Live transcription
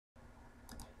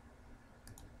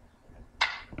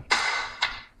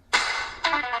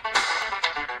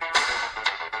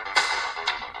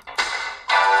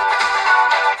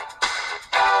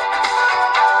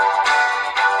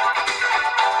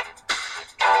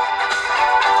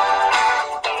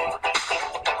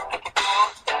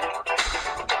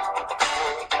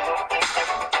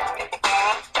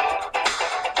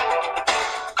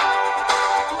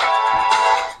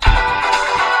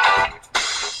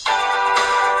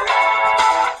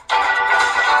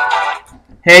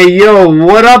Hey yo,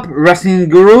 what up, wrestling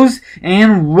gurus,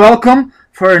 and welcome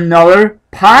for another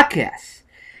podcast.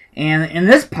 And in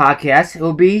this podcast, it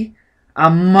will be a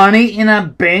Money in a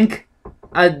Bank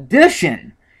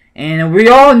edition. And we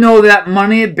all know that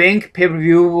Money in a Bank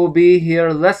pay-per-view will be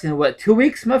here less than, 2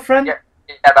 weeks, my friend? Yeah,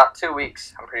 about 2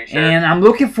 weeks, I'm pretty sure. And I'm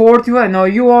looking forward to it. I know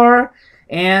you are.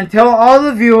 And tell all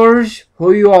the viewers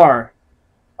who you are.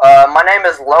 My name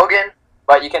is Logan,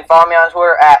 but you can follow me on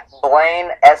Twitter at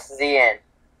BlaneSZN.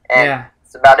 And Yeah.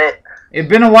 that's about it. It's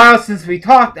been a while since we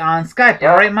talked on Skype,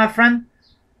 Yep. alright, my friend?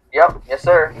 Yep, yes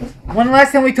sir. When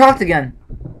last time we talked again?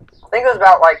 I think it was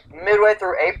about like midway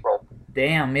through April.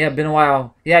 Damn, yeah, been a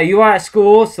while. Yeah, you are at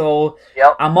school, so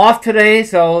Yep, I'm off today,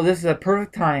 so this is a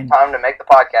perfect time. time to make the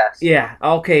podcast. Yeah,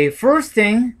 okay, first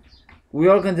thing we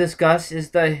are going to discuss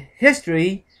is the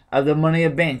history of the Money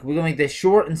in the Bank. We're going to make this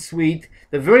short and sweet.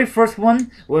 The very first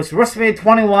one was WrestleMania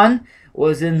 21,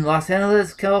 was in Los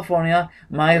Angeles, California.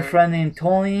 My friend named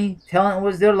Tony Talent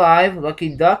was there live,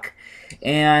 Lucky Duck,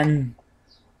 and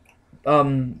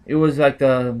it was like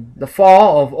the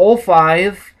fall of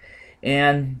 '05,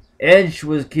 and Edge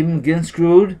was getting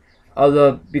screwed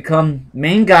to become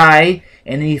main guy,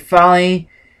 and he finally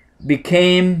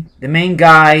became the main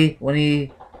guy when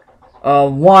he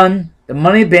won the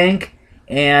Money Bank,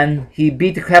 and he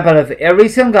beat the crap out of every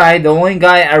single guy. The only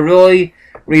guy I really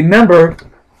remember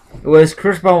was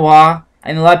Chris Benoit.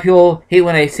 I know a lot of people hate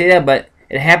when I say that, but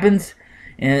it happens,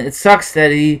 and it sucks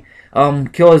that he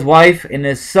killed his wife and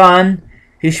his son.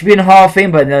 He should be in the Hall of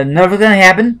Fame, but never gonna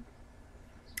happen.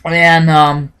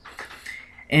 And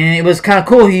it was kind of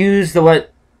cool. He used the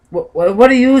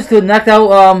what he used to knock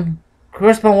out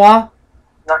Chris Benoit.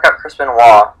 Knock out Chris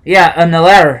Benoit. Yeah, on the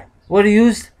ladder. What he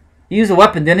used? He used a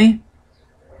weapon, didn't he?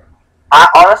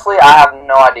 Honestly, I have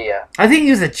no idea. I think he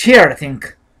used a chair. I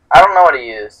think. I don't know what he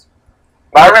used.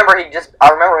 But I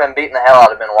remember him beating the hell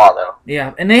out of Benoit though.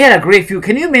 Yeah, and they had a great feud.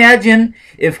 Can you imagine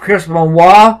if Chris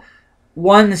Benoit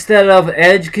won instead of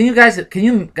Edge? Can you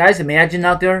guys imagine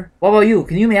out there? What about you?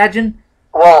 Can you imagine?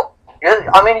 Well,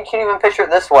 I mean, you can even picture it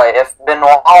this way. If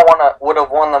Benoit would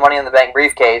have won the Money in the Bank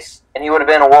briefcase, and he would have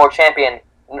been a world champion,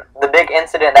 the big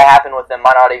incident that happened with him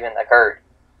might not even occurred.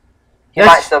 He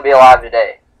might still be alive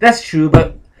today. That's true,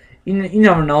 but you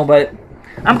never know. But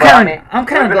I'm He kind would of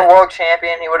have been a world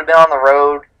champion. He would have been on the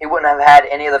road. He wouldn't have had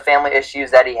any of the family issues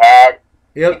that he had.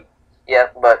 Yep. Yeah,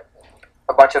 but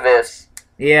a bunch of ifs.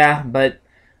 Yeah, but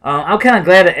I'm kind of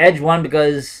glad that Edge won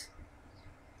because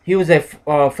he was a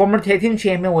former tag team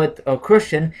champion with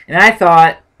Christian, and I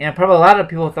thought, and probably a lot of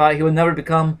people thought, he would never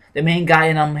become the main guy,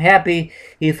 and I'm happy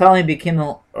he finally became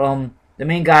the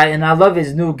main guy, and I love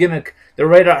his new gimmick, the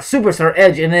Radar Superstar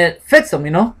Edge, and it fits him,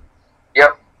 you know?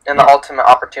 Yep, and the ultimate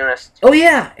opportunist. Oh,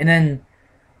 yeah, and then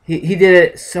he did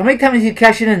it, so many times he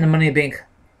cashed in the Money in the Bank?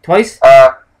 Twice?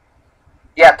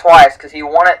 Yeah, twice, because he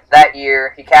won it that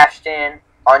year. He cashed in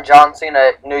on John Cena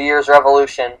at New Year's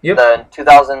Revolution, the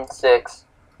 2006.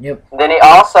 Yep. Then he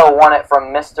also won it from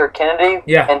Mr. Kennedy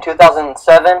in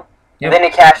 2007. Yep. And then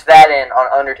he cashed that in on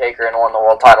Undertaker and won the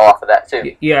world title off of that,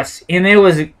 too. Yes, and it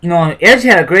was, Edge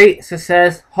had a great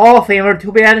success. Hall of Famer,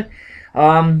 too bad.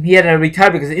 He had to retire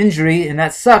because of injury, and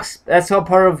that sucks. That's all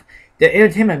part of the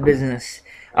entertainment business.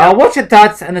 What's your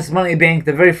thoughts on this Money in the Bank,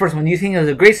 the very first one? Do you think it was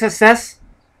a great success?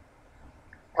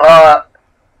 Well,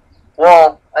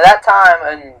 at that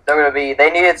time in WWE,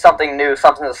 they needed something new,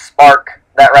 something to spark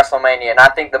that WrestleMania, and I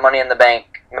think the Money in the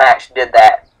Bank match did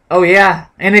that. Oh yeah,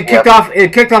 and it kicked off.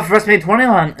 It kicked off WrestleMania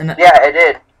 21. Yeah, it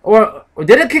did. Or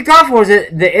did it kick off, or was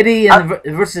it the Eddie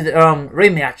versus Ray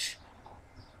match?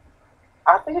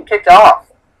 I think it kicked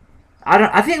off.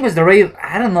 I think it was the Ray.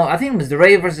 I don't know. I think it was the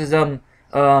Ray versus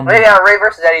Yeah, Ray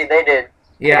versus Eddie. They did.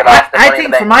 Yeah, I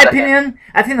think, for my opinion,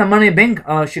 I think the Money in the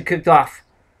Bank should kicked off.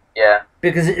 Yeah.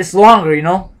 Because it's longer, you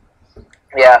know.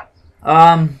 Yeah.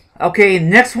 Okay,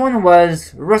 next one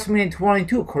was WrestleMania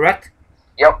 22, correct?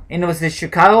 Yep. And it was in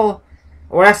Chicago,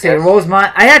 or actually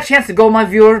Rosemont. I had a chance to go with my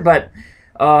viewers, but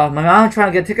my mom was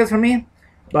trying to get tickets for me,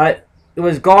 but it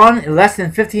was gone in less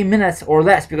than 15 minutes or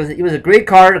less because it was a great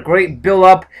card, a great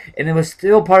build-up, and it was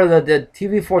still part of the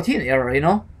TV14 era, you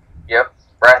know? Yep,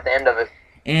 right at the end of it.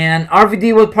 And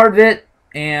RVD was part of it,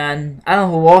 and I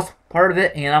don't know who else part of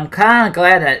it, and I'm kind of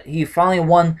glad that he finally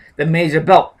won the major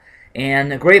belt.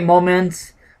 And great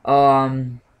moments.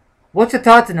 What's your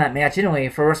thoughts on that match anyway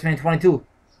for WrestleMania 22?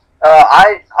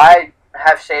 I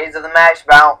have shades of the match,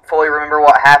 but I don't fully remember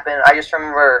what happened. I just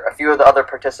remember a few of the other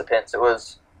participants. It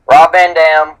was Rob Van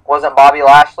Dam. Wasn't Bobby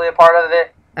Lashley a part of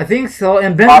it? I think so.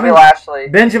 And Bobby Lashley.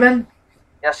 Benjamin?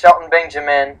 Yeah, Shelton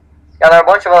Benjamin. Yeah, there are a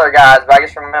bunch of other guys, but I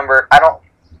just remember, I don't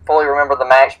fully remember the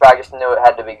match, but I just knew it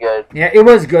had to be good. Yeah, it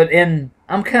was good. And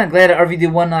I'm kind of glad that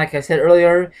RVD won, like I said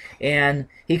earlier, and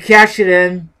he cashed it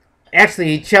in.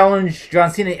 Actually, he challenged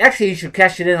John Cena. Actually, he should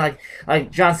cash it in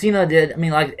like John Cena did. I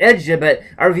mean, like Edge did, but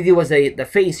RVD was the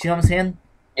face. You know what I'm saying?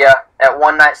 Yeah, at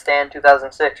One Night Stand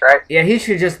 2006, right? Yeah, he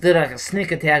should just did like a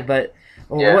sneak attack, but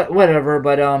Yeah. whatever.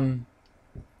 But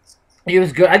he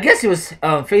was good. I guess he was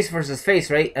face versus face,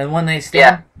 right? And One Night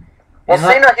Stand. Yeah. Well, And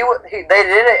Cena, they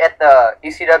did it at the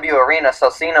ECW arena, so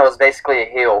Cena was basically a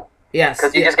heel. Yes.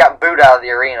 Because he just got booed out of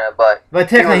the arena, but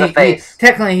technically he was a face.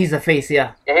 technically he's a face,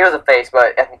 yeah. Yeah, he was a face,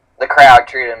 but the crowd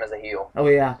treated him as a heel. Oh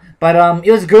yeah. But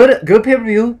it was good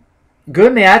pay-per-view,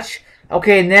 good match.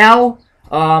 Okay, now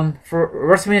for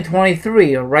WrestleMania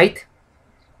 23, right?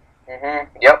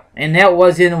 Yep. And that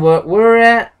was in where we're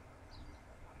at.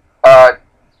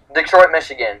 Detroit,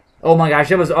 Michigan. Oh my gosh,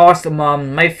 that was awesome.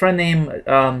 My friend named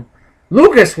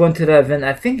Lucas went to the event.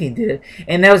 I think he did,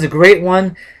 and that was a great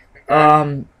one.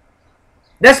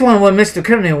 That's one when Mr.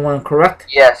 Kennedy won, correct?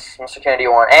 Yes, Mr. Kennedy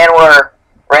won, and where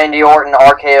Randy Orton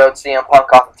RKO'd CM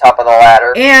Punk off the top of the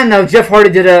ladder. And Jeff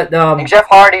Hardy did And Jeff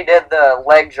Hardy did the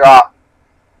leg drop,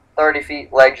 30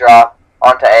 feet leg drop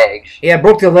onto Edge. Yeah,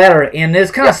 broke the ladder, and it's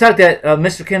kind of sucked that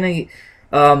Mr. Kennedy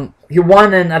he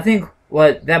won, and I think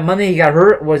that Monday he got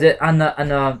hurt, was it on the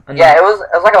Yeah, it was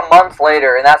like a month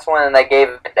later, and that's when they gave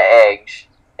it to Edge.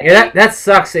 Yeah, that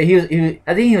sucks. He was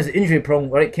I think he was injury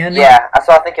prone, right, Kennedy? Yeah, I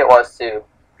think it was too.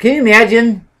 Can you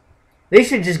imagine? They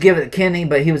should just give it to Kennedy,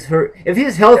 but he was hurt. If he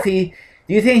was healthy,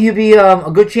 do you think he'd be a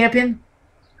good champion?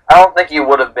 I don't think he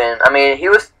would have been. I mean, he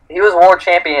was world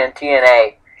champion in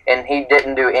TNA, and he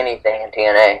didn't do anything in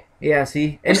TNA. Yeah,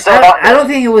 see, and I don't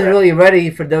think he was really ready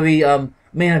for WWE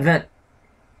main event.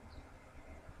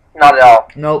 Not at all.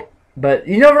 Nope. But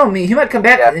you never know. He might come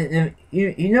back. Yeah.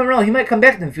 You never know. He might come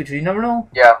back in the future. You never know.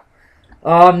 Yeah.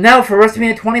 Now for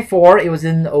WrestleMania 24, it was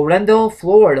in Orlando,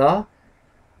 Florida.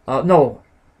 No,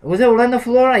 was it Orlando,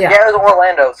 Florida? Yeah. Yeah, it was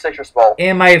Orlando Citrus Bowl.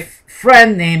 And my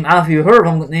friend named, I don't know if you heard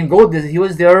of him, named Gold, he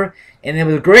was there, and it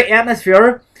was a great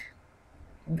atmosphere.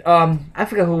 I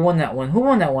forgot who won that one. Who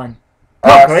won that one?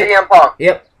 Punk, right? CM Punk.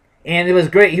 Yep. And it was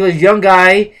great. He was a young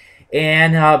guy,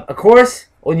 and of course,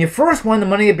 when you first won the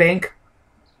Money in the Bank,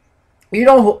 you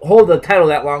don't hold the title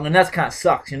that long, and that kind of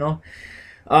sucks, you know.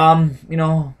 I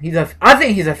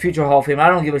think he's a future Hall of Famer. I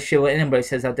don't give a shit what anybody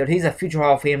says out there. He's a future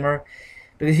Hall of Famer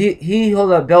because he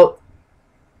held a belt.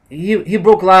 He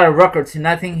broke a lot of records, and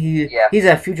I think he's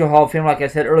a future Hall of Famer, like I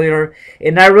said earlier.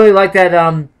 And I really like that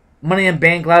Money in the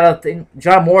Bank. A lot of things.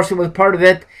 John Morrison was part of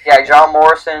it. Yeah, John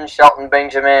Morrison, Shelton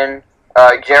Benjamin,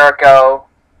 Jericho.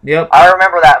 Yep. I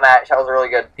remember that match. That was really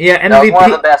good. Yeah, MVP. That was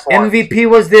one of the best ones. MVP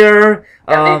was there.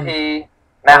 MVP.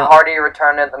 Matt Hardy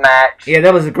returned in the match. Yeah,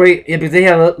 that was a great. Yeah, because they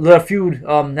had a little feud.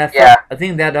 I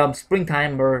think that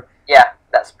springtime or. Yeah,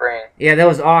 that spring. Yeah, that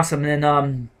was awesome. And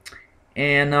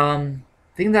I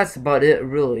think that's about it,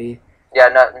 really. Yeah,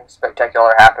 nothing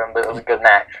spectacular happened, but it was a good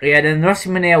match. Yeah, then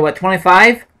WrestleMania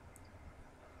 25?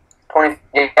 20.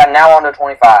 Yeah, now on to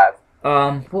 25.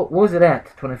 What was it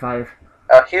at? 25.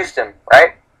 Houston,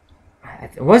 right?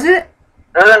 Was it?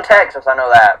 It was in Texas. I know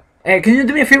that. Hey, can you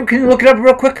do me a favor? Can you look it up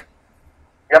real quick?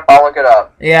 Yep, I'll look it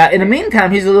up. Yeah. In the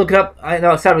meantime, he's look it up. I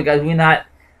know. Sorry, guys. We're not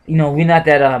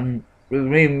that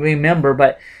remember,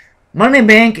 but Money in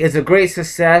the Bank is a great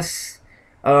success.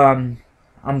 I'm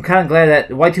kind of glad that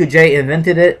Y2J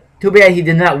invented it. Too bad he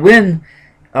did not win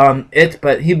it,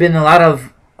 but he'd been in a lot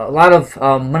of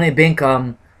Money in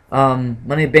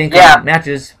the Bank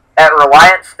matches. At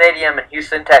Reliance Stadium in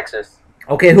Houston, Texas.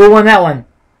 Okay, who won that one?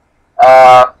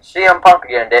 CM Punk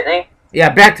again, didn't he? Yeah,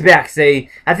 back to back.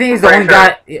 I think he's the only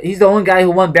guy. He's the only guy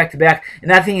who won back to back,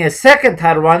 and I think his second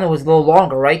title run was a little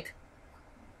longer, right?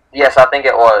 Yes, I think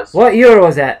it was. What year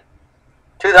was that?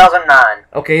 2009.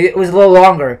 Okay, it was a little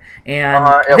longer, and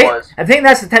I think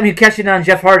that's the time he cashed in on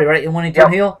Jeff Hardy, right? And when he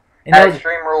turned heel. And at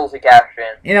Extreme Rules, he cashed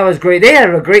in. And it was great. They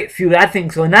had a great feud, I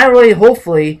think so. And not really,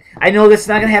 hopefully, I know this is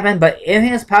not going to happen, but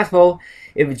anything is possible.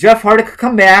 If Jeff Hardy could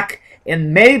come back,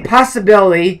 and maybe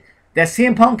possibility that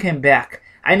CM Punk came back.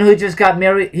 I know he just got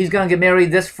married. He's going to get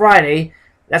married this Friday.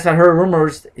 That's what I heard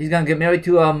rumors. He's going to get married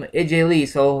to AJ Lee,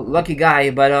 so lucky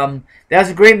guy. But that was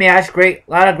a great match. A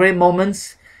lot of great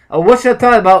moments. What's your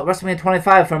thought about WrestleMania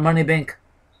 25 for Money in the Bank?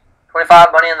 25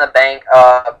 Money in the Bank.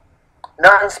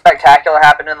 Nothing spectacular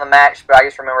happened in the match, but I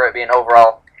just remember it being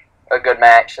overall a good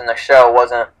match, and the show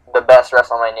wasn't the best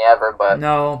WrestleMania ever, but...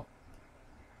 No.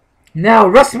 Now,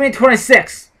 WrestleMania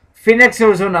 26, Phoenix,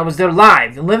 Arizona. I was there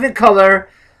live, in living color,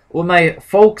 with my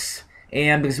folks,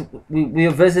 and because we were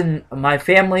visiting my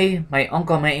family, my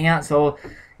uncle and my aunt, so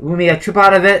we made a trip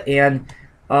out of it, and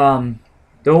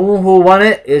the one who won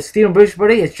it is Steven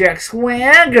Bridgebody, it's Jack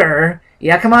Swagger,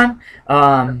 Yeah, come on.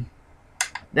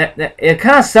 That it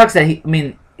kind of sucks that he. I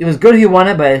mean, it was good he won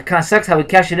it, but it kind of sucks how he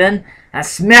cashed it in. I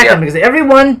smacked him because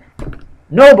everyone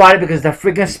know about it because they're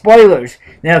freaking spoilers.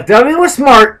 Now, if WWE was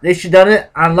smart, they should have done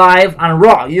it on live on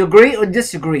Raw. You agree or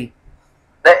disagree?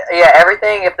 Yeah,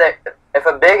 everything. If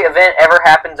a big event ever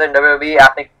happens in WWE, I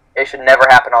think it should never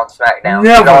happen on SmackDown.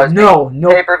 Never. No.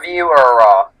 Pay-per-view or a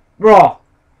Raw. Raw.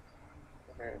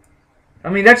 I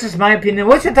mean, that's just my opinion.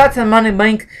 What's your thoughts on Money in the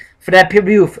Bank for that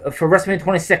pay-per-view for WrestleMania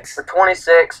 26? For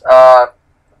 26, let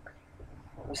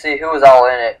me see who was all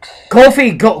in it.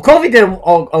 Kofi did.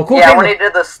 Kofi. Yeah, when he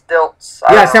did the stilts.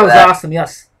 Yes, that was awesome.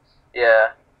 Yes.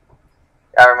 Yeah,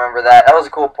 I remember that. That was a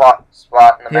cool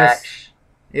spot in the match.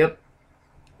 Yep.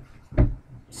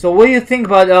 So, what do you think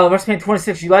about WrestleMania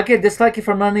 26? You like it? Dislike it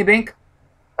for Money in the Bank?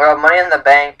 Money in the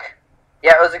Bank.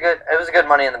 Yeah, it was a good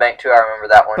Money in the Bank too. I remember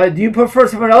that one. But do you prefer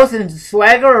someone else in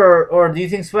Swagger, or do you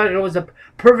think Swagger was a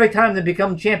perfect time to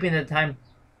become champion at the time?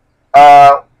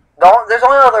 There's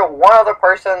only one other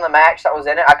person in the match that was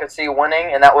in it I could see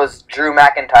winning, and that was Drew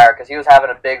McIntyre because he was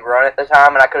having a big run at the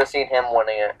time, and I could have seen him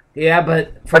winning it. Yeah,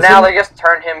 but now they just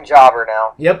turned him jobber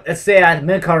now. Yep, it's sad.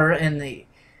 Mid-Carter and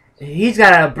he's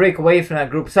got to break away from that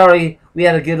group. Sorry, we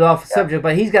had to get off the subject,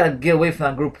 but he's got to get away from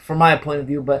that group, from my point of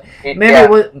view. But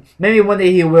maybe one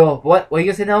day he will. What you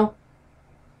gonna say now?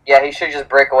 Yeah, he should just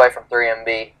break away from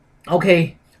 3MB.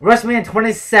 Okay, WrestleMania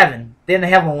 27. They didn't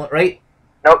have one, right?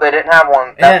 Nope, they didn't have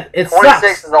one. And it 26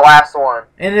 sucks. is the last one.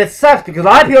 And it sucks because a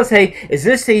lot of people say, "Is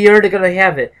this the year they're gonna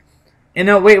have it?" And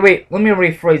no, wait. Let me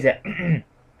rephrase that.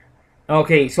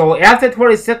 Okay, so after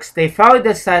 26, they finally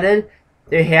decided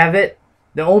they have it.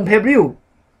 Their own pay-per-view.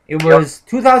 It was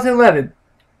 2011.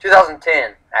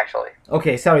 2010, actually.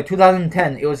 Okay, sorry,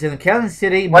 2010. It was in Kansas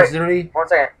City, Missouri. 1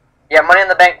 second. Yeah, Money in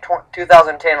the Bank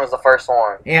 2010 was the first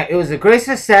one. Yeah, it was a great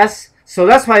success. So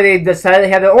that's why they decided to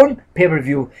have their own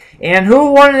pay-per-view. And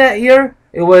who won that year?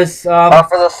 It was... for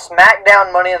the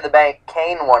SmackDown Money in the Bank,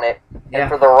 Kane won it. Yeah. And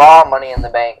for the Raw Money in the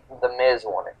Bank, The Miz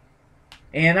won it.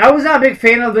 And I was not a big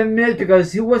fan of The Miz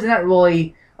because he was not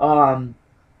really... I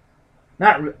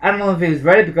don't know if he was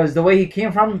ready because the way he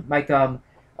came from, like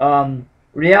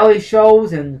reality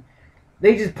shows, and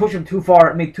they just push him too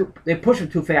far. I mean, they push him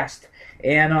too fast.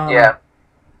 And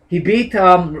he beat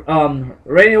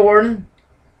Randy Orton.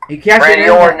 He cashed Randy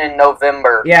Orton in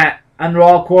November. Yeah, on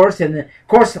Raw, of course, and of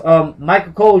course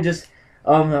Michael Cole just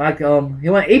he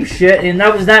went ape shit, and I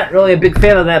was not really a big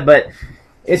fan of that, but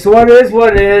it's what it is.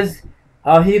 What it is.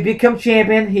 He became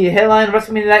champion. He headlined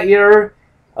WrestleMania that year.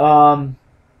 He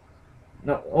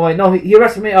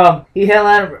WrestleMania. He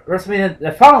headlined WrestleMania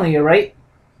the following year, right?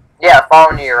 Yeah,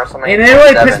 following year WrestleMania. And it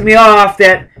really pissed me off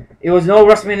that it was no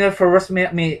WrestleMania for WrestleMania.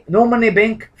 I mean, no Money in the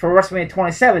Bank for WrestleMania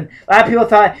 27. A lot of people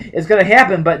thought it's gonna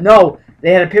happen, but no,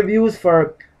 they had pay-per-views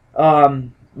for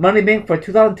Money in the Bank for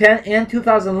 2010 and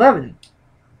 2011.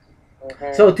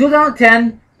 Mm-hmm. So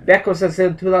 2010, back was I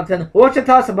said 2010. What's your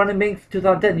thoughts on Money in the Bank for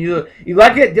 2010? You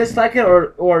like it, dislike it,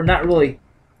 or not really?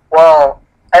 Well,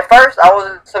 at first, I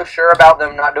wasn't so sure about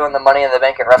them not doing the Money in the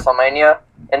Bank at WrestleMania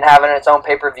and having its own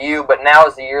pay-per-view, but now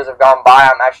as the years have gone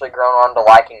by, I'm actually grown on to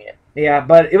liking it. Yeah,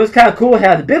 but it was kind of cool. It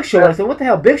had the Big Show. I said, what the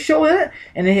hell, Big Show in it?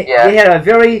 And they had a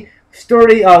very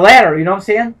sturdy ladder, you know what I'm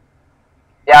saying?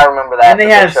 Yeah, I remember that. And they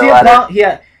had CM Punk.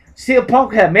 CM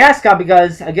Punk had a mask on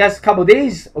because, I guess, a couple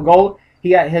days ago,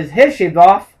 he got his head shaved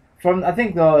off from, I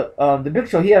think, the Big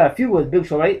Show. He had a feud with Big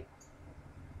Show, right?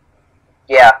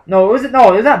 Yeah. No, it was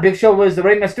not Big Show. It was the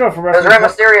Rey Mysterio for WrestleMania. It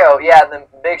was Rey Mysterio. Yeah, the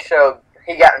Big Show.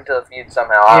 He got into the feud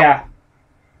somehow. Yeah.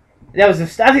 I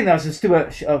think that was a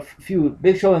stupid feud.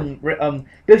 Big Show and Punk.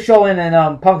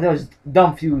 That was a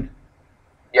dumb feud.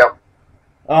 Yep.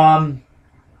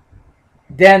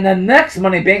 Then the next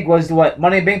Money in the Bank was what?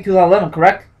 Money in the Bank 2011,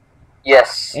 correct?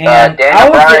 Yes. And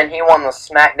Daniel Bryan, he won the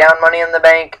SmackDown Money in the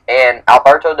Bank, and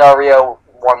Alberto Del Rio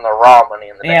won the Raw Money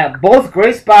in the Bank. Yeah, both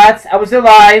great spots. I was there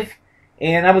live,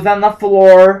 and I was on the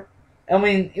floor. I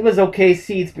mean, it was okay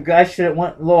seats because I should have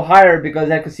went a little higher because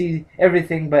I could see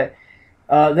everything, but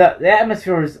the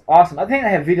atmosphere was awesome. I think I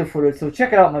have video footage, so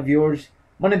check it out, my viewers.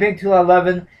 Money in the Bank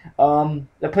 2011.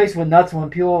 The place went nuts when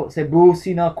people say boo,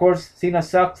 Cena. Of course, Cena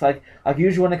sucks, like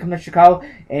usual when they come to Chicago.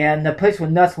 And the place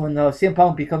went nuts when CM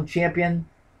Punk became champion.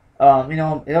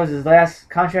 That was his last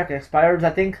contract expires, I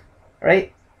think,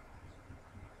 right?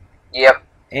 Yep.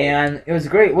 And it was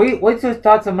great. What's your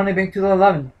thoughts on Money in the Bank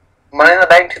 2011? Money in the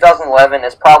Bank 2011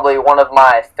 is probably one of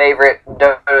my favorite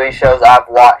WWE shows I've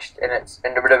watched in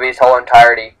WWE's whole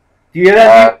entirety. Do you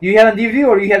have you had a DVD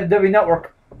or you had the WWE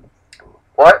Network?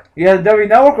 What? You had the WWE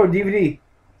Network or DVD?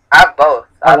 I have both.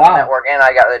 I have wow. the network and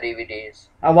I got the DVDs.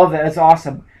 I love that. That's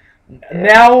awesome. Yeah.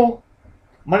 Now,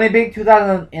 Money Bank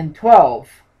 2012.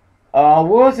 What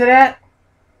was it at?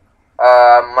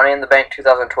 Money in the Bank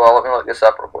 2012. Let me look this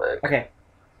up real quick. Okay.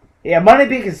 Yeah, Money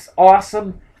Bank is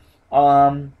awesome.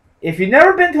 If you've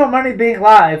never been to a Money Bank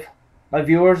Live, my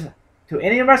viewers, to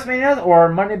any WrestleMania or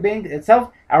Money Bank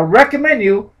itself, I recommend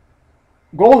you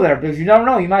go there because you never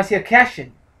know. You might see a cash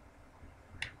in.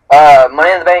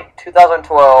 Money in the Bank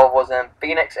 2012 was in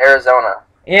Phoenix, Arizona.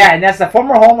 Yeah, and that's the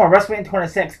former home of WrestleMania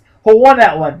 26. Who won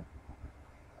that one?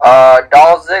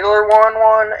 Dolph Ziggler won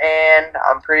one, and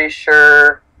I'm pretty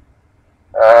sure.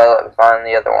 Let me find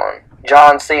the other one.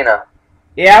 John Cena.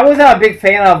 Yeah, I wasn't a big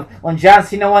fan of when John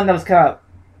Cena won. That was kind of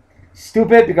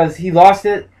stupid because he lost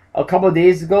it a couple of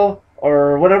days ago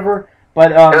or whatever.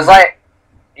 But it was like,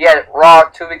 yeah, Raw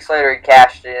 2 weeks later he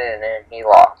cashed in and he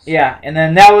lost. Yeah, and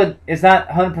then now it's not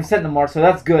 100% no more, so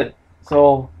that's good.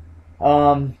 So,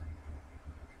 what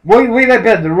do you like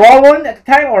better, the Raw one at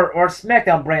the time or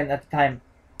SmackDown brand at the time?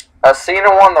 Cena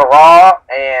won the Raw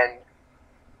and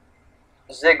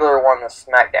Ziggler won the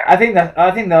SmackDown. I think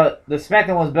the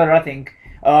SmackDown was better. I think.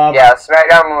 Yeah,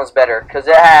 SmackDown one was better because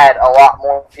it had a lot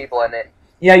more people in it.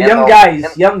 Yeah, young guys.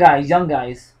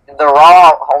 The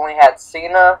Raw only had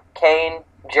Cena, Kane,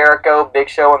 Jericho, Big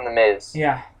Show, and The Miz.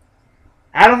 Yeah.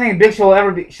 I don't think Big Show will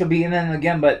ever should be in them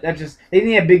again, but that's just they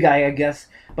need a big guy, I guess.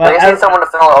 But they need someone to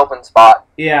fill an open spot.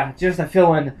 Yeah, just to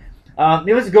fill in.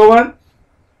 It was a good one.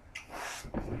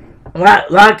 A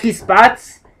lot of key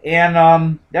spots,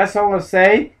 and that's all I'll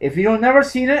say. If you don't never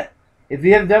seen it, if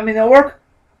you have W Network,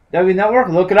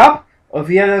 look it up. Or if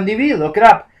you have it on DVD, look it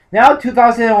up. Now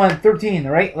 2013,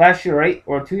 right? Last year, right?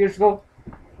 Or 2 years ago?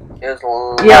 It was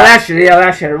last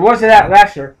year. What was it at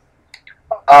last year?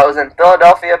 It was in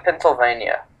Philadelphia,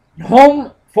 Pennsylvania.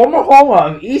 Former home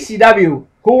of ECW.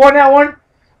 Who won that one?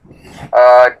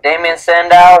 Damien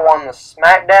Sandow won the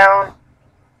SmackDown,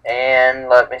 and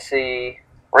let me see,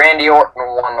 Randy Orton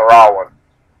won the Raw one.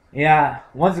 Yeah,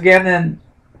 once again,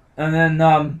 and then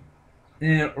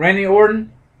Randy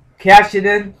Orton cashed it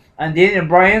in on Daniel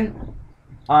Bryan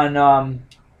on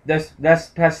that's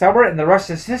past summer, and the rest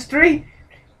is history.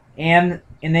 And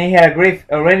they had a great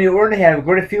Randy Orton had a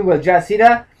great feud with John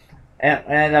Cena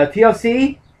and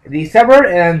TLC in December,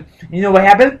 and you know what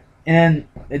happened? And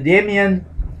Damien,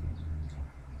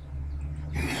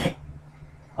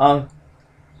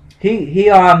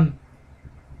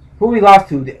 who he lost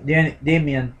to?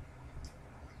 Damien.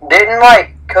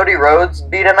 Didn't Cody Rhodes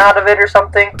beat him out of it or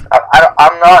something?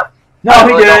 I'm not. No, I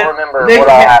really he didn't. don't remember what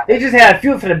all happened. They just had a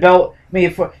feud for the belt. I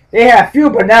mean, they had a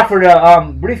feud, but not for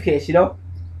the briefcase, you know.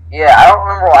 Yeah, I don't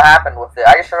remember what happened with it.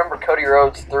 I just remember Cody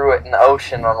Rhodes threw it in the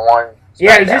ocean on one.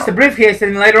 Yeah, it's just a briefcase,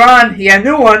 and later on he had a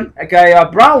new one, like a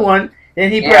brown one.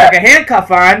 Then he put like a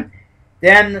handcuff on.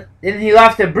 Then he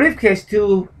lost the briefcase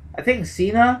to, I think,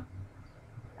 Cena.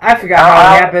 I forgot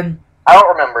how it happened. I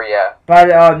don't remember yet.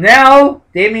 But now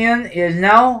Damien is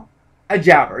now a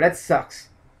jobber. That sucks,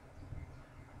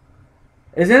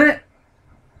 isn't it?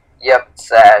 Yep,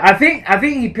 sad. I think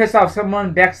he pissed off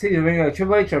someone backstage, like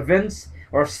Triple H or Vince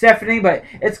or Stephanie. But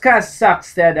it's kind of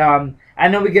sucks that I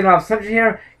know we get off subject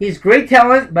here. He's great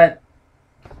talent, but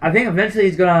I think eventually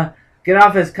he's gonna get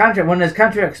off his contract. When his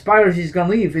contract expires, he's gonna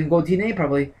leave and go TNA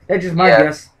probably. That's just my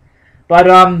guess. But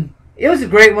it was a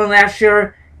great one last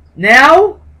year.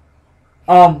 Now,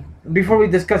 before we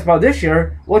discuss about this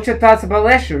year, what's your thoughts about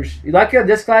last year's? You like it,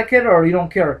 dislike it, or you don't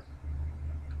care?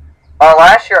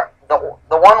 Last year, the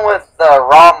one with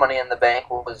Raw Money in the Bank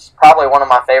was probably one of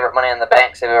my favorite Money in the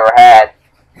Banks I've ever had,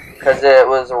 because it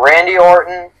was Randy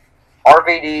Orton,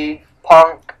 RVD,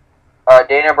 Punk,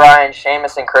 Daniel Bryan,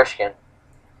 Sheamus, and Christian.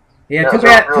 Yeah, too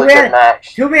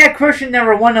bad Christian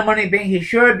never won the Money in the Bank. He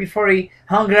should before he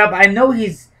hung it up. I know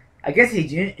I guess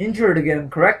he's injured again,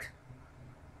 correct?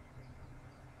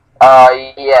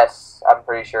 Yes, I'm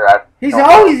pretty sure. He's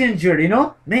always injured, you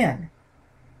know? Man.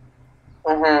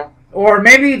 Mm-hmm. Or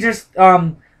maybe just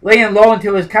laying low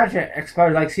until his contract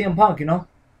expires, like CM Punk, you know?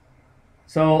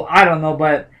 So, I don't know,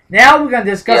 but now we're going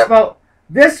to discuss about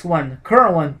this one,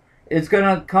 current one. It's going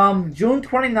to come June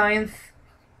 29th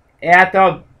at,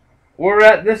 where we're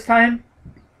at this time?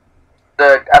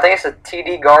 I think it's a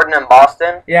TD Garden in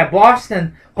Boston. Yeah,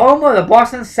 Boston. Home of the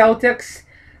Boston Celtics.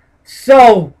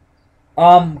 So,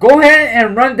 go ahead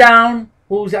and run down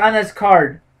who's on this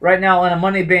card right now on a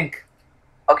Money Bank.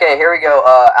 Okay, here we go.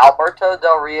 Alberto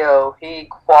Del Rio, he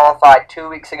qualified 2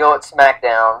 weeks ago at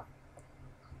SmackDown.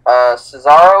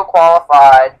 Cesaro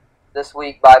qualified this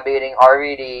week by beating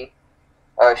RVD.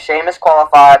 Sheamus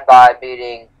qualified by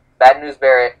beating Bad News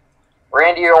Barrett.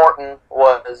 Randy Orton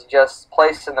was just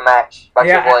placed in the match by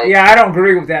Triple H. Yeah, I don't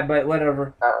agree with that, but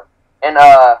whatever. And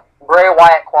Bray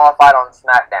Wyatt qualified on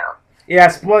SmackDown. Yeah,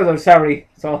 spoiler, sorry.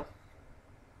 So,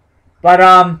 but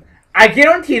I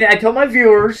guarantee that I told my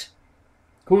viewers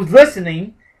who's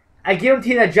listening, I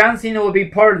guarantee that John Cena will be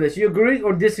part of this. You agree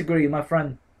or disagree, my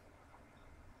friend?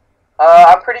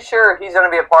 I'm pretty sure he's going to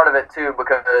be a part of it too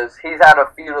because he's had a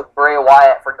feud with Bray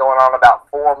Wyatt for going on about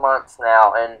 4 months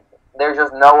now, and there's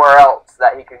just nowhere else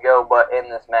that he could go but in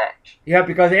this match. Yeah,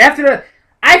 because after the,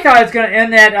 I thought it was gonna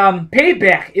end at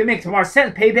Payback. It makes more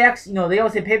sense. Paybacks, they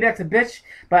always say Payback's a bitch,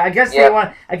 but I guess they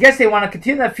want. I guess they want to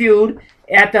continue that feud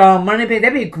at Money in the Bank.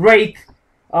 That'd be great.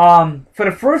 For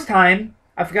the first time,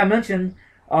 I forgot to mention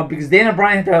because Daniel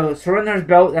Bryan had to surrender his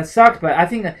belt. That sucked, but I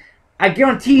think that I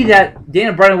guarantee that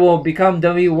Daniel Bryan will become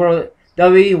WWE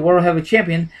World Heavyweight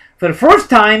Champion for the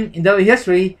first time in WWE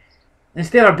history.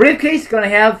 Instead of a briefcase, going to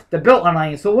have the belt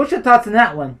online. So, what's your thoughts on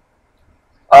that one?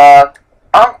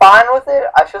 I'm fine with it.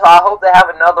 I hope they have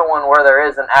another one where there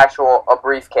is a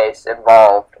briefcase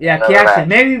involved. Yeah, cash.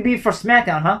 Maybe it'd be for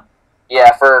SmackDown, huh? Yeah,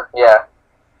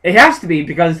 It has to be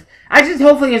because I just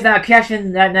hopefully it's not cash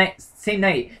in that night, same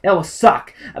night. That will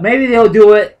suck. Maybe they'll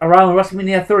do it around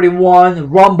WrestleMania 31,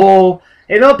 Rumble.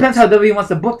 It all depends how WWE wants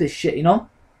to book this shit,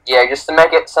 Yeah, just to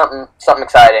make it something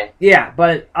exciting. Yeah,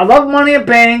 but I love Money in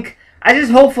Bank. I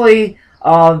just hopefully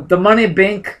the Money in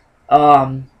Bank,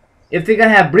 if they're gonna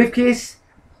have briefcase,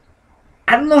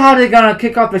 I don't know how they're gonna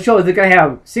kick off the show. Is they gonna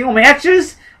have single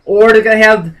matches or they're gonna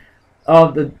have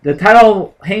the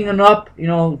title hanging up,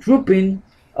 drooping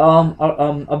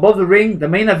above the ring, the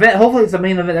main event? Hopefully it's the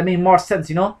main event. That makes more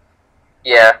sense,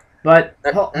 Yeah. But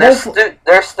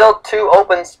there's still 2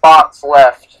 open spots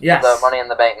left for the Money in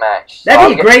the Bank match.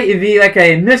 That'd be great if it'd be like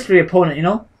a mystery opponent,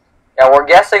 Yeah, we're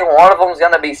guessing one of them's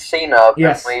going to be Cena,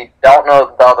 yes. And we don't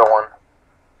know the other one.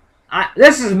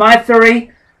 This is my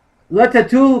theory. Let the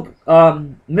 2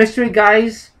 mystery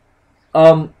guys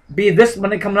be this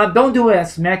Monday coming up. Don't do it at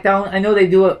SmackDown. I know they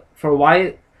do it for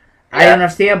Wyatt. Yeah. I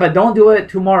understand, but don't do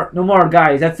it no more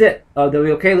guys. That's it.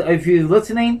 Okay? If you're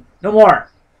listening, no more.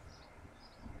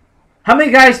 How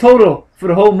many guys total for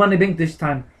the whole Money Bank this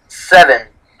time? 7.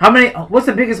 How many? What's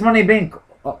the biggest Money Bank?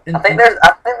 I think there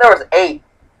was 8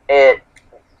 at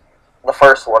the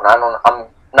first one. I'm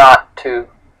not too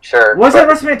sure. Was it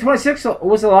WrestleMania 26?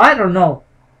 Was it a lot or no?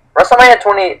 WrestleMania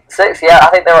 26. Yeah,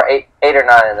 I think there were 8 or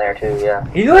 9 in there too. Yeah.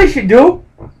 You know what they should do?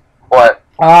 What?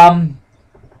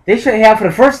 They should have for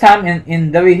the first time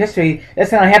in WWE history.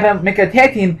 That's gonna happen. Make a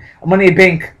tag team Money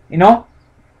Bank.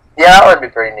 Yeah, that would be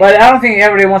pretty neat. But I don't think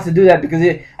everybody wants to do that because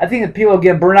I think that people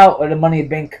get burnt out with the Money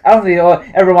Bank. I don't think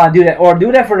they ever want to do that or do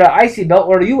that for the IC belt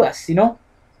or the US.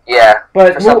 Yeah,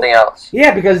 but for something else.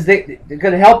 Yeah, because they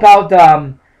could help out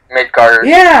mid-carders.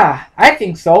 Yeah, I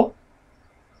think so.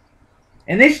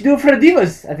 And they should do it for the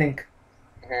Divas, I think.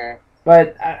 Mm-hmm.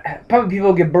 But probably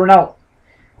people get burnt out.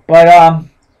 But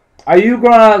are you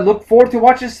gonna look forward to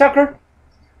watching Sucker?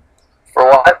 For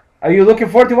what? Are you looking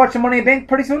forward to watching Money in the Bank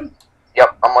pretty soon?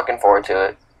 Yep, I'm looking forward to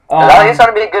it. I think it's going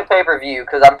to be a good pay-per-view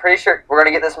because I'm pretty sure we're going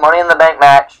to get this Money in the Bank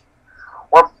match.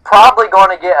 We're probably going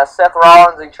to get a Seth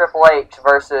Rollins and Triple H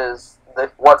versus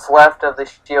what's left of the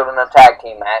Shield in a tag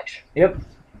team match. Yep.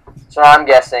 So I'm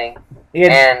guessing.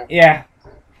 Yeah.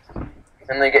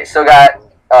 And they still got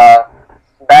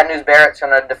Bad News Barrett's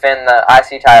going to defend the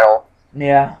IC title.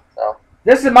 Yeah. So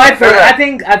this is my favorite. I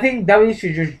think WWE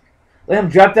should just let him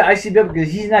drop the IC belt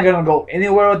because he's not going to go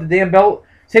anywhere with the damn belt.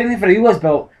 Same thing for the US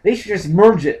belt. They should just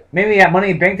merge it. Maybe at Money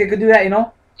in the Bank they could do that,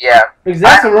 Yeah. Because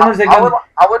that's the rumors they got.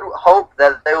 I would hope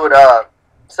that they would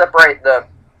separate the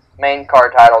main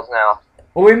card titles now.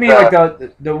 What do you mean, like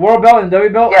the World Belt and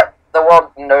WWE belt? Yep, the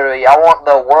World and WWE. I want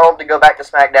the World to go back to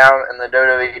SmackDown and the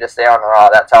WWE to stay on Raw.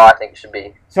 That's how I think it should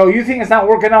be. So you think it's not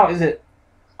working out, is it?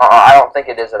 I don't think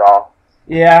it is at all.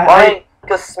 Yeah. Well,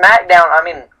 because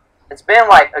SmackDown, it's been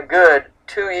like a good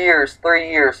 2 years, 3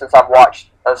 years since I've watched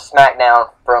a SmackDown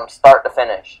from start to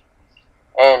finish.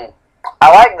 And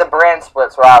I like the brand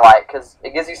splits where I like, because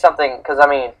it gives you something, because,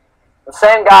 the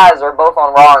same guys are both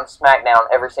on Raw and SmackDown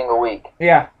every single week.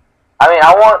 Yeah.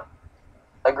 I want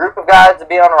a group of guys to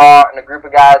be on Raw and a group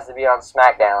of guys to be on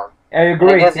SmackDown. I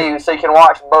agree. And it gives you, so you can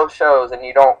watch both shows and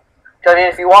you don't, because,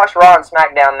 if you watch Raw and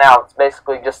SmackDown now, it's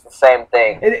basically just the same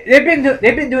thing. They've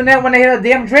been doing that when they had a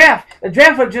damn draft. The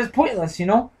draft was just pointless,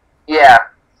 Yeah.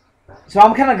 So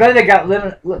I'm kind of glad they got rid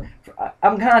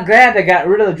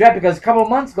of the draft because a couple of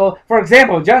months ago, for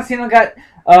example, John Cena got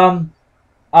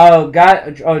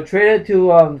traded to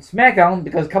SmackDown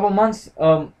because a couple of months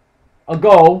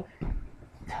ago,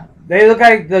 they look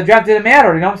like the draft didn't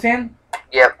matter. You know what I'm saying?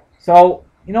 Yep. So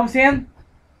you know what I'm saying?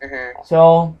 Mm-hmm.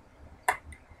 So,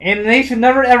 and they should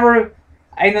never ever.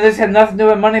 I know this had nothing to do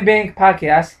with Money Bank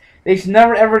podcast. They should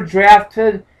never ever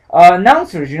drafted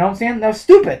announcers. You know what I'm saying? That was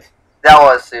stupid. That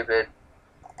was stupid.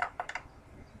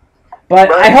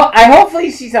 But I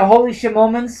hopefully see some holy shit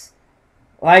moments,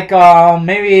 like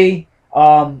maybe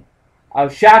a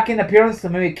shocking appearance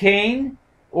of maybe Kane,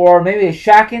 or maybe a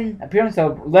shocking appearance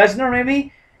of Lesnar,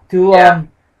 maybe to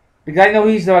because I know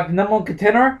he's like the number one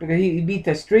contender because he beat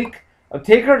the streak of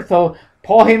Taker. So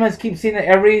Paul Heyman keeps seeing it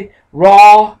every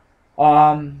Raw,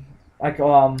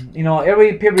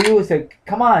 every pay-per-view is like,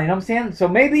 come on, you know what I'm saying? So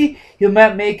maybe he'll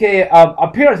make a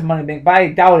appearance in Money in the Bank, but I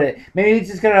doubt it. Maybe he's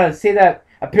just gonna say that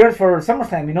appearance for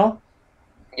SummerSlam, you know?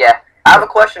 Yeah. I have a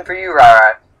question for you,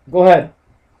 Rai. Go ahead.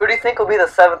 Who do you think will be the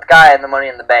 7th guy in the Money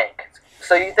in the Bank?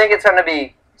 So you think it's going to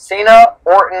be Cena,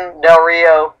 Orton, Del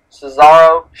Rio,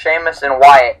 Cesaro, Sheamus, and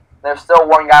Wyatt? There's still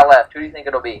one guy left. Who do you think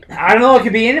it'll be? I don't know. It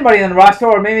could be anybody on the roster,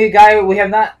 or maybe a guy we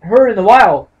have not heard in a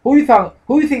while. Who do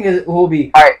you think it will be?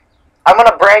 All right. I'm going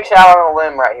to branch out on a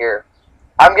limb right here.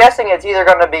 I'm guessing it's either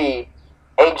going to be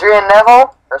Adrian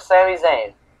Neville or Sami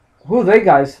Zayn. Who are they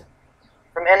guys?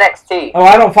 From NXT. Oh,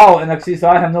 I don't follow NXT, so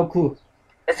I have no clue.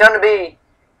 It's going to be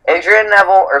Adrian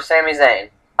Neville or Sami Zayn.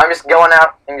 I'm just going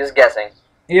out and just guessing.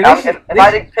 Yeah, if I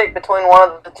had to pick between one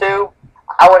of the two,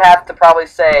 I would have to probably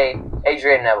say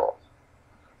Adrian Neville.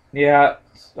 Yeah.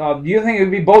 Do you think it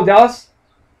would be Bo Dallas?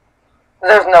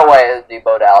 There's no way it would be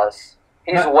Bo Dallas.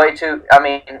 He's way too... I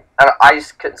mean, I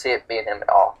just couldn't see it being him at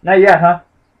all. Not yet, huh?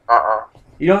 Uh-uh.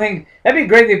 You don't think... That'd be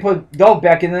great if they put Dolph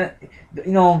back in it.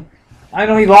 You know, I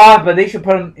know he lost, but they should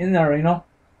put him in there, you know?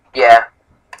 Yeah.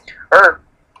 Or,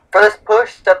 for this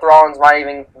push, Seth Rollins might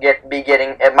even be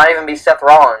getting... It might even be Seth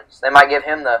Rollins. They might give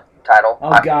him the title.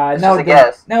 Oh, God.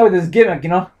 Now with his gimmick, you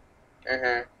know?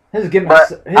 Mm-hmm. His gimmick.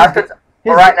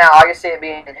 But right now, I can see it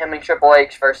being him and Triple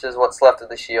H versus what's left of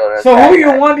the Shield. So who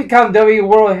you want to become WWE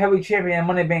World Heavyweight Champion and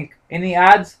Money in the Bank? Any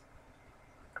odds?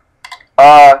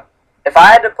 If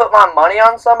I had to put my money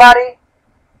on somebody,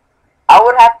 I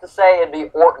would have to say it'd be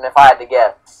Orton if I had to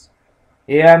guess.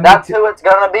 Yeah, that's who it's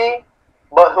gonna be.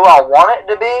 But who I want it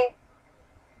to be,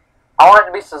 I want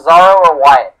it to be Cesaro or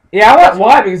Wyatt. Yeah, I want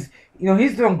Wyatt because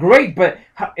he's doing great. But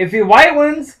if Wyatt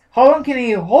wins, how long can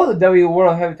he hold the WWE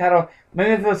World Heavyweight title?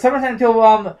 Maybe for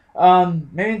SummerSlam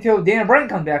until Daniel Bryan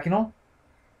comes back, you know?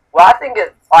 Well, I think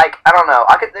it's like, I don't know.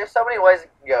 There's so many ways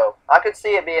it could go. I could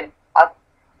see it being,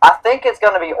 I think it's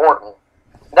going to be Orton.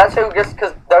 That's who, just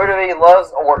because WWE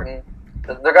loves Orton,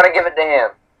 they're going to give it to him.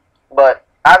 But,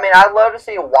 I mean, I'd love to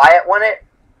see Wyatt win it,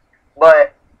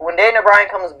 but when Daniel Bryan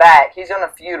comes back, he's going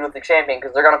to feud with the champion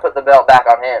because they're going to put the belt back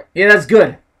on him. Yeah, that's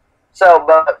good. So,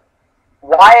 but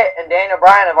Wyatt and Daniel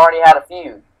Bryan have already had a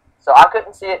feud. So I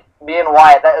couldn't see it being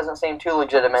Wyatt. That doesn't seem too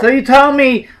legitimate. So you tell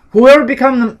me, whoever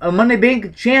becomes a Money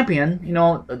Bank champion,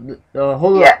 the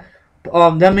whole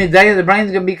that means Daniel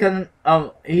Bryan's gonna become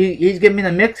he's gonna be in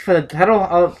the mix for the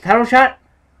title shot.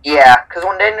 Yeah, because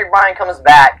when Daniel Bryan comes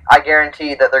back, I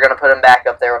guarantee that they're gonna put him back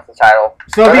up there with the title.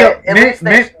 So at least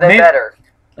they better.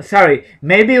 Sorry,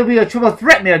 maybe it'll be a triple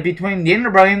threat match between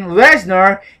Daniel Bryan,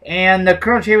 Lesnar, and the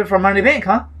current champion for Money Bank,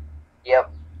 huh?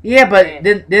 Yep. Yeah, but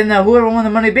then whoever won the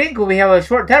Money Bank will have a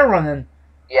short title run then.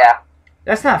 Yeah.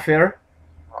 That's not fair.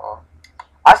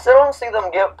 I still don't see them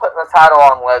putting the title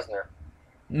on Lesnar.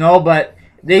 No, but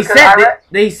they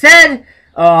said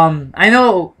I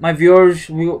know my viewers,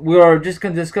 we are just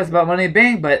going to discuss about Money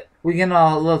Bank, but we get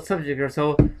a little subject here,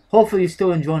 so hopefully you're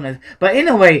still enjoying this. But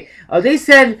anyway, they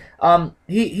said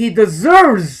he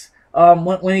deserves,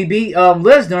 when he beat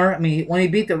Lesnar, when he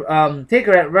beat the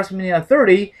Taker at WrestleMania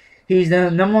 30, he's the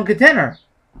number one contender.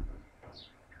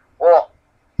 Well,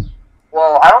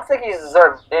 I don't think he's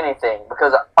deserved anything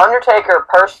because Undertaker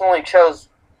personally chose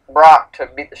Brock to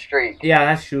beat the streak. Yeah,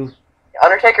 that's true.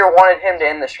 Undertaker wanted him to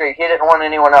end the streak. He didn't want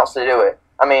anyone else to do it.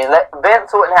 I mean,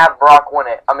 Vince wouldn't have Brock win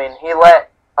it. I mean, he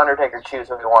let Undertaker choose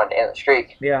who he wanted to end the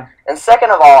streak. Yeah. And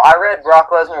second of all, I read Brock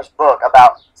Lesnar's book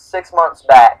about 6 months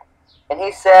back, and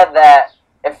he said that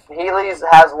if he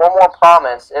has one more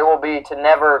promise, it will be to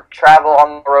never travel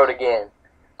on the road again.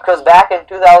 Because back in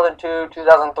 2002,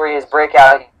 2003, his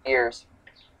breakout years,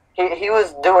 he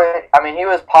was doing, he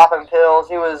was popping pills,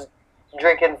 he was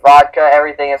drinking vodka,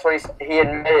 everything. That's what he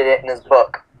admitted it in his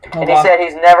book. And he said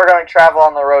he's never going to travel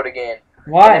on the road again.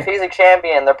 Why? And if he's a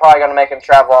champion, they're probably going to make him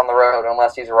travel on the road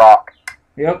unless he's Rock.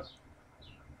 Yep.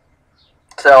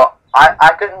 So, I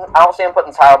don't see him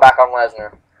putting the title back on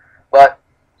Lesnar. But,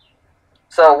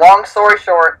 so long story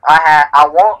short, I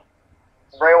want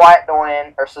Bray Wyatt to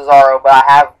win, or Cesaro, but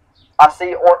I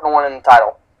see Orton winning the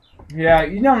title. Yeah,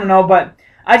 you never know, but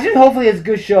I just hopefully it's a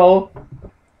good show.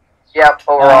 Yep,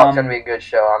 overall it's going to be a good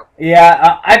show.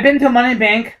 Yeah, I've been to Money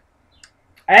Bank.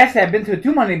 I've been to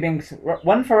 2 Money Banks.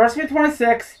 One for WrestleMania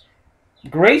 26.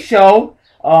 Great show.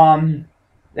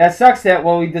 That sucks that,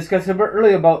 well, we discussed a bit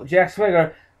earlier about Jack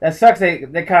Swagger. That sucks they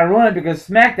kind of ruined it because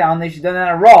SmackDown, they should have done that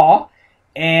at Raw.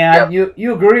 And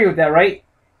you agree with that, right?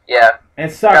 Yeah.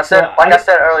 It sucks. Like I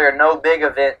said earlier, no big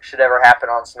event should ever happen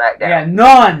on SmackDown. Yeah,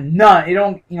 none. You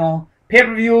don't,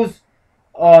 pay-per-views,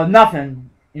 nothing,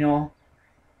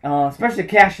 especially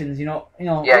cash-ins,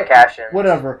 Yeah, cash-ins.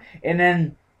 Whatever. And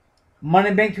then Money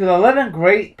in the Bank 2011,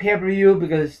 great pay-per-view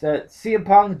because the CM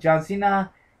Punk, John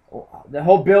Cena, the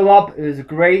whole build-up is a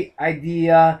great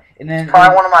idea. And then it's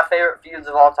probably one of my favorite feuds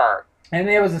of all time. And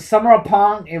it was a Summer of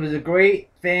Punk. It was a great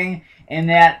thing. And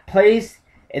that place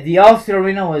at the All-Star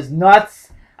Arena was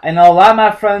nuts. I know a lot of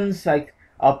my friends, like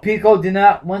Pico did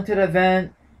not went to the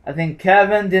event. I think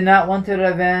Kevin did not went to the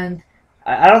event.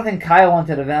 I don't think Kyle went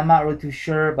to the event. I'm not really too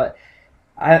sure, but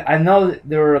I know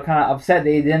they were kind of upset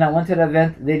they did not went to the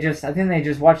event. I think they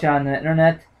just watched it on the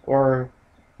internet or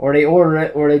they ordered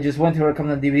it or they just went to it come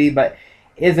to DVD. But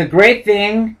it's a great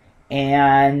thing,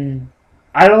 and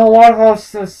I don't know what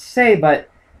else to say, but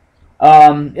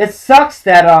it sucks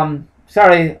that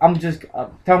sorry, I'm just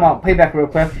talking about Payback real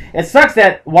quick. It sucks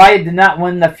that Wyatt did not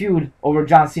win the feud over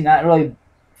John Cena. That really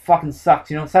fucking sucks,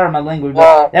 Sorry my language,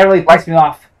 but that really pissed me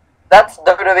off. That's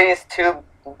WWE's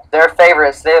their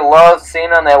favorites. They love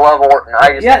Cena and they love Orton.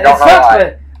 I just don't know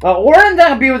why. But Orton's not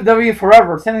gonna be with WWE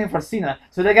forever. Same thing for Cena.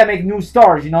 So they gotta make new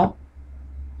stars,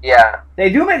 Yeah. They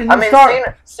do make a new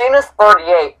star. Cena's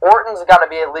 38. Orton's got to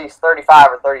be at least 35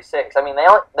 or 36. I mean, they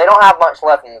don't have much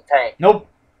left in the tank. Nope.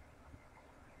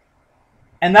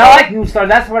 And I like new stars.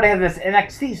 That's where they have this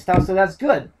NXT stuff, so that's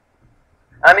good.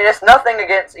 I mean, it's nothing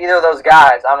against either of those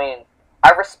guys. I mean, I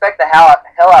respect the hell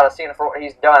out of Cena for what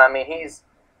he's done. I mean,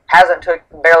 hasn't took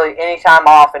barely any time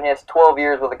off in his 12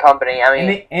 years with the company. I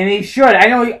mean, and he should. I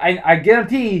know. I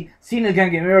guarantee Cena's gonna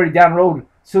get married down the road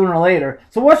sooner or later.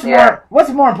 So what's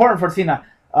more important for Cena?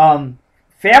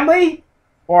 Family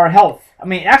or health? I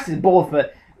mean, actually both,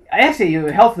 but actually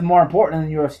your health is more important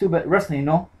than your stupid wrestling,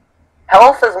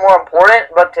 Health is more important,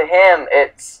 but to him,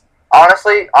 it's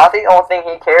honestly, I think the only thing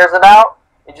he cares about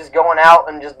is just going out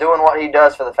and just doing what he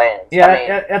does for the fans.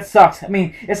 Yeah, that sucks. I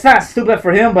mean, it's not stupid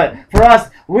for him, but for us,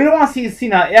 we don't want to see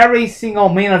Cena every single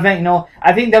main event,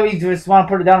 I think that we just want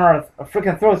to put it down our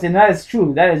freaking throats, and that is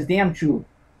true. That is damn true.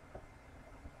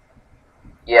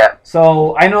 Yeah.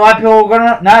 So, I know a lot of people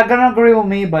are not going to agree with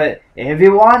me, but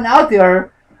everyone out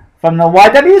there from the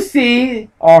YWC,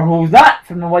 or who's not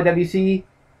from the YWC,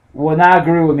 will not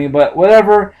agree with me, but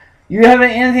whatever. You have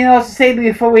anything else to say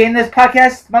before we end this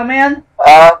podcast, my man?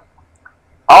 I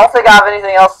don't think I have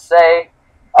anything else to say,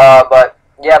 but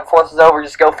yeah, before this is over,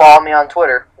 just go follow me on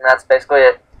Twitter, and that's basically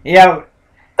it. Yeah.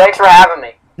 Thanks for having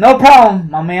me. No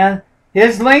problem, my man.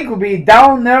 His link will be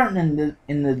down there in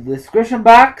the description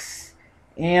box.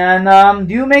 And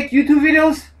do you make YouTube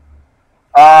videos?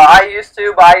 I used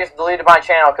to, but I just deleted my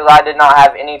channel because I did not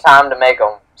have any time to make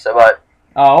them. So, but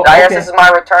I guess this is my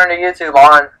return to YouTube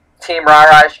on Team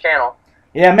Rai's channel.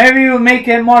 Yeah, maybe you make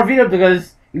more videos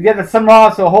because you get the summer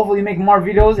off, so hopefully you make more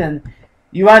videos. And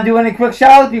you want to do any quick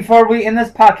shout-outs before we end this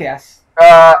podcast?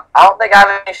 I don't think I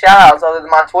have any shout-outs other than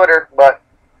my Twitter, but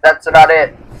that's about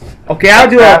it. Okay, I'll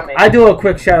do a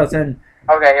quick shout-out then.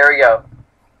 Okay, here we go.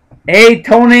 Hey,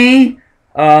 Tony,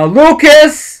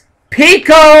 Lucas,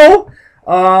 Pico,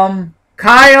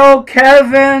 Kyle,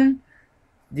 Kevin,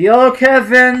 the other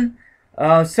Kevin,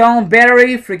 Sound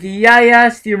Battery, Freaky Yaya,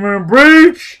 Steven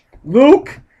Bridge,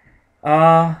 Luke,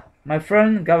 my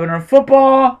friend, Governor of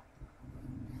Football,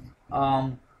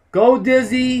 Go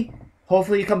Dizzy,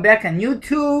 hopefully you come back on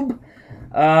YouTube,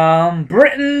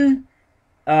 Britain,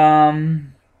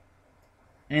 and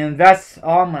that's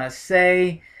all I'm going to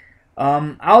say.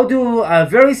 I'll do a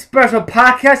very special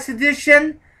podcast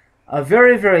edition,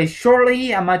 very, very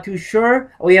shortly. I'm not too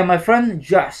sure. Oh yeah, my friend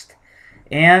Just.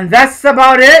 And that's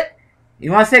about it.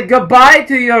 You want to say goodbye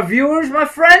to your viewers, my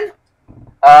friend?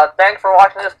 Thanks for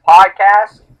watching this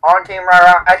podcast on Team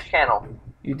Rai's channel.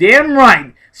 You damn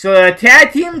right. So the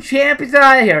tag team champions are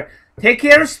out of here. Take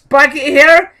care, Spiky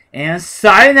here, and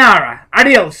sayonara.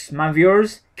 Adios, my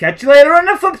viewers. Catch you later on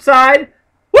the flip side.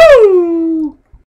 Woo!